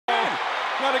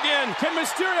Not again. Can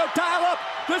Mysterio dial up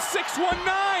the 619?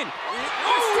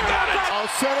 Oh, got it. I'll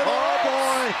set it. Oh,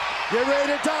 boy. Get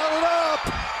ready to dial it up.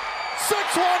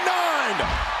 619.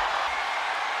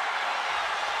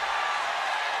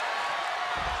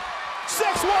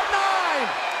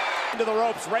 619. Into the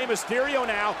ropes. Rey Mysterio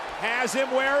now has him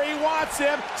where he wants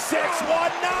him.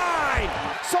 619.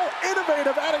 So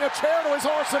innovative, adding a chair to his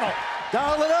arsenal.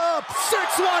 Dial it up.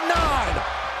 619.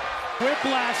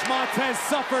 Whiplash Montez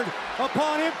suffered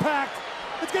upon impact.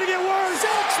 It's gonna get worse.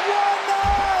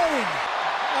 619.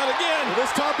 Not again. Will this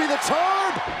time be the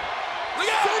turn? Look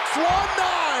out.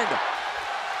 619.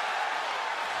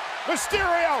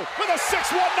 Mysterio with a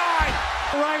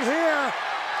 619. Right here.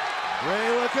 Rey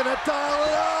looking to dial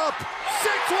it up.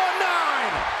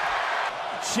 619.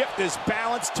 Shift his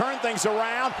balance, turn things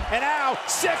around, and now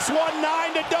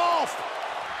 619 to Dolph.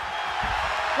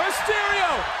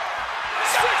 Mysterio.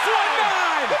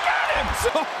 619. Look at him.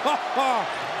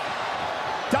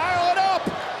 Dial it up.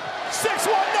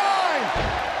 619.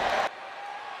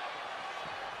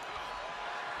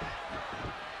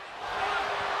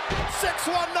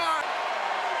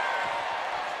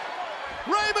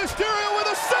 Rey Mysterio with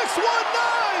a 619.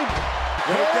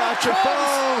 Take out your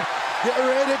phone. Get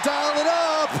ready to dial it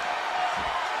up.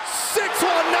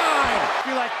 619.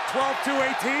 Be like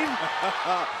 12-18.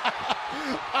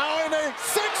 I mean,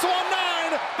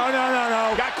 619.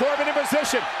 No. Got Corbin in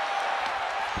position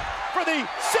for the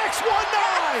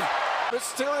 619.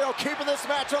 Mysterio keeping this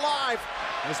match alive.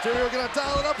 Mysterio gonna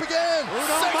dial it up again.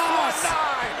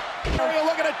 619. Mysterio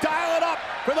looking to dial it up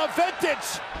for the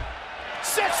vintage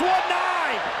 619.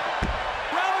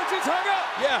 Rollins is hung up.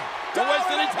 Yeah. Don't waste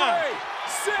any time.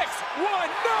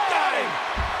 619.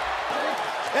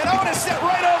 And Otis sit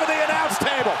right over the announce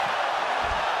table.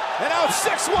 And now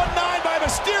 619 by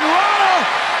Mysterio.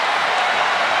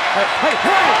 Hey!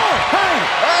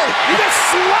 He just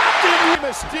slapped him.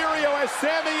 Mysterio has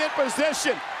Sammy in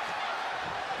position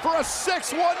for a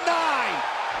 619.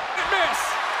 Miss.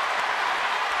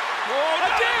 Oh,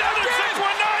 again.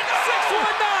 619.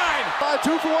 5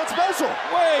 2-for-1 special.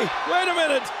 Wait a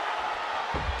minute.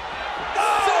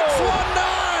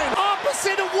 619.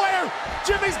 Opposite of where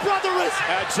Jimmy's brother is.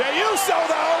 Jey Uso,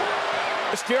 though.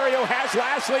 Mysterio has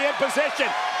Lashley in position.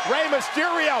 Rey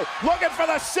Mysterio looking for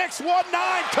the 619,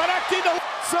 connecting to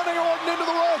Sending Orton into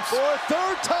the ropes for a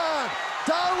third time.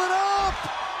 Dial it up.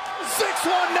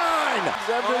 619.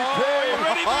 Oh, you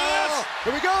ready for this?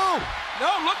 Here we go. No,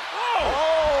 look.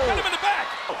 Oh. Got him in the back.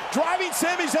 driving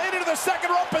Sami Zayn into the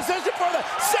second rope position for the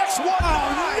 619.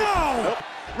 Oh, no. Nope.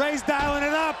 Rey's dialing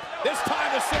it up. This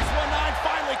time the 619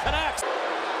 finally connects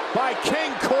by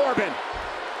King Corbin.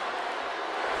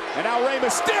 And now Rey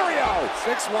Mysterio.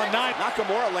 619.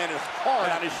 Nakamura landed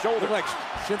hard on his shoulder. Looked like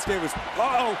Shinsuke was.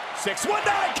 619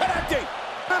 connecting.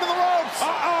 Into the ropes.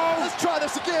 Let's try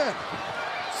this again.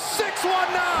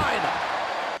 619.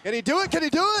 Can he do it? Can he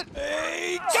do it?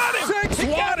 He got him.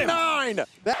 619.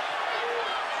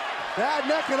 Bad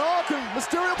neck and all. Can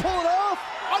Mysterio pull it off?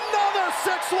 Another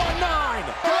 619.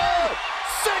 Good.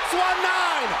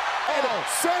 619. And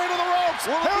send it to the ropes.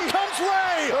 Here comes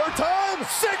Rey. Third time.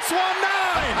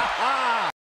 619.